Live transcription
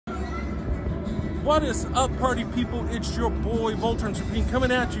What is up, party people? It's your boy Voltron Supreme coming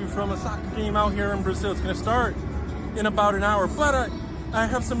at you from a soccer game out here in Brazil. It's gonna start in about an hour, but I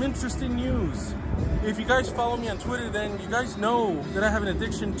have some interesting news. If you guys follow me on Twitter, then you guys know that I have an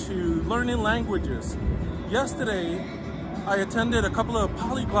addiction to learning languages. Yesterday, I attended a couple of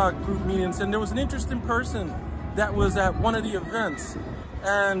polyglot group meetings, and there was an interesting person that was at one of the events,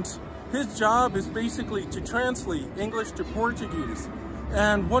 and his job is basically to translate English to Portuguese.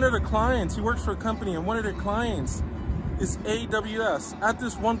 And one of the clients, he works for a company, and one of their clients is AWS. At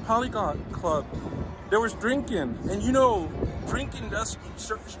this one polyglot club, there was drinking, and you know, drinking does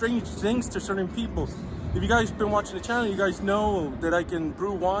strange things to certain people. If you guys been watching the channel, you guys know that I can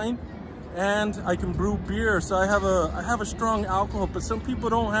brew wine and I can brew beer. So I have a strong alcohol, but some people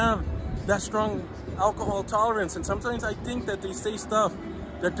don't have that strong alcohol tolerance, and sometimes I think that they say stuff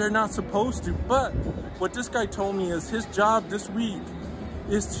that they're not supposed to. But what this guy told me is his job this week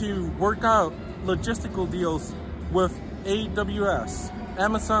is to work out logistical deals with AWS,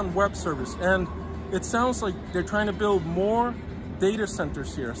 Amazon Web Service, and it sounds like they're trying to build more data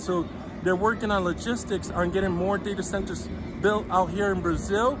centers here. So they're working on logistics on getting more data centers built out here in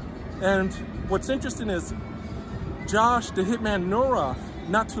Brazil. And what's interesting is Josh, the hitman Noroff,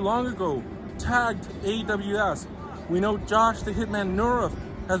 not too long ago, tagged AWS. We know Josh, the hitman Noroff,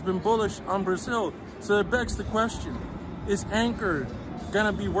 has been bullish on Brazil. So it begs the question, is Ankr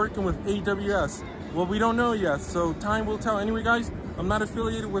gonna be working with AWS? Well, we don't know yet, so time will tell. Anyway, guys, I'm not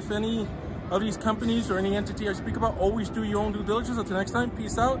affiliated with any of these companies or any entity I speak about. Always do your own due diligence. Until next time,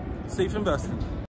 peace out, safe investing.